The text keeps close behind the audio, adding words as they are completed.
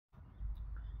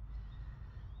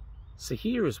So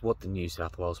here is what the New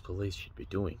South Wales Police should be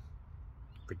doing.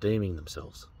 Redeeming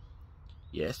themselves.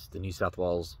 Yes, the New South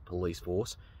Wales Police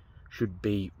Force should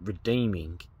be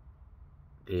redeeming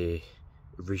their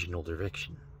original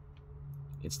direction.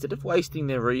 Instead of wasting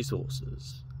their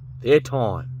resources, their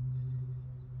time,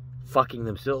 fucking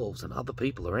themselves and other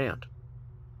people around,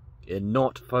 and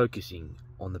not focusing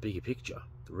on the bigger picture,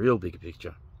 the real bigger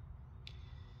picture,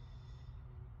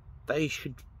 they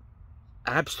should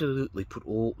absolutely put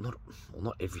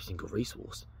not every single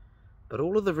resource, but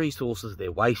all of the resources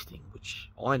they're wasting, which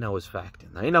I know as fact,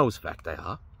 and they know as fact they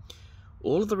are,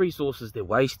 all of the resources they're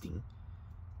wasting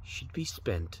should be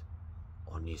spent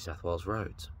on New South Wales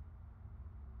roads.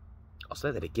 I'll say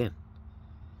that again.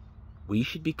 We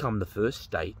should become the first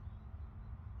state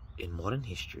in modern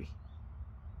history,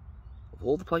 of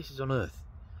all the places on earth,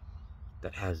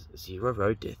 that has 0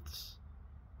 road deaths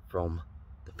from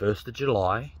the 1st of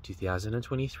July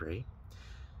 2023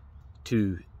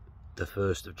 to the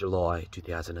 1st of July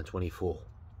 2024.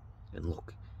 And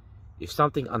look, if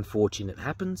something unfortunate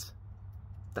happens,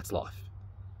 that's life.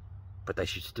 But they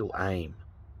should still aim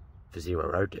for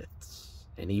 0 road deaths.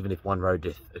 And even if 1 road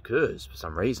death occurs for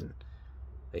some reason,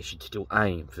 they should still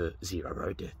aim for 0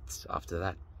 road deaths after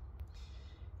that.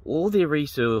 All their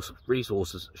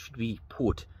resources should be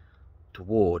put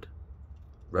toward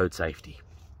road safety.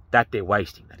 That they're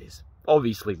wasting, that is.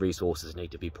 Obviously, resources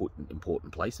need to be put in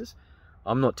important places.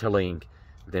 I'm not telling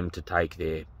them to take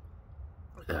their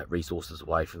resources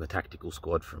away from the tactical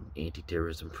squad, from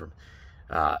anti-terrorism, from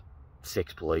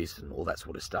sex police and all that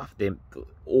sort of stuff.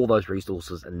 All those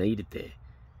resources are needed there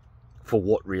for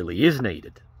what really is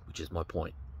needed, which is my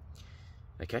point.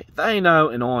 Okay, they know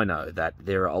and I know that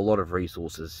there are a lot of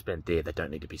resources spent there that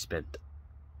don't need to be spent.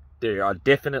 There are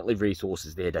definitely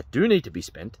resources there that do need to be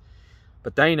spent,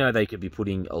 but they know they could be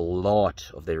putting a lot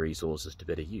of their resources to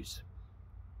better use.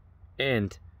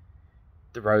 And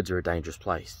the roads are a dangerous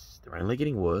place. They're only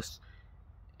getting worse,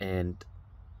 and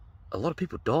a lot of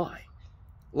people die.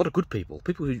 A lot of good people,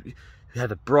 people who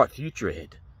have a bright future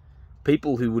ahead.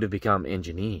 People who would have become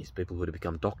engineers, people who would have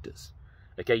become doctors.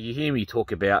 Okay, you hear me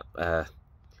talk about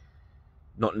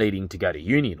not needing to go to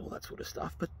uni and all that sort of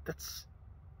stuff, but that's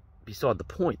beside the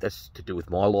point. That's to do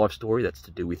with my life story, that's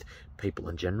to do with people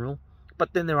in general.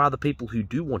 But then there are other people who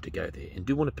do want to go there and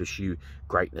do want to pursue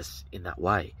greatness in that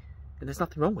way. And there's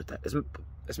nothing wrong with that. As a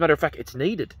matter of fact, it's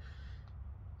needed.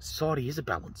 Society is a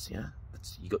balance, yeah.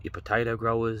 You got your potato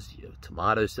growers, your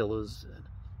tomato sellers,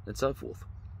 and so forth.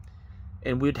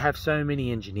 And we'd have so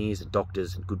many engineers and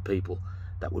doctors and good people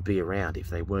that would be around if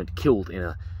they weren't killed in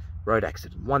a road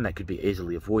accident, one that could be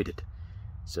easily avoided.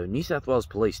 So New South Wales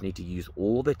Police need to use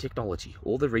all their technology,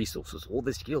 all their resources, all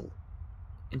their skill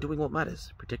in doing what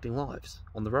matters, protecting lives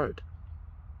on the road.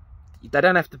 They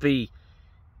don't have to be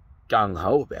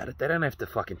gung-ho about it. They don't have to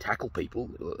fucking tackle people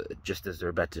just as they're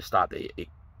about to start their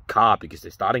car because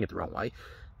they're starting it the wrong way.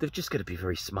 They've just got to be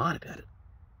very smart about it.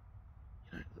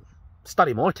 You know,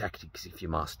 study my tactics if you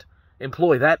must.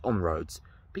 Employ that on roads.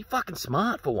 Be fucking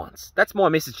smart for once. That's my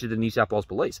message to the New South Wales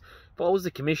Police. If I was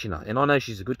the commissioner, and I know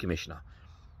she's a good commissioner,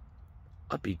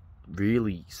 I'd be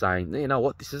really saying, you know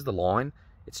what, this is the line.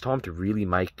 It's time to really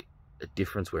make a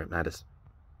difference where it matters.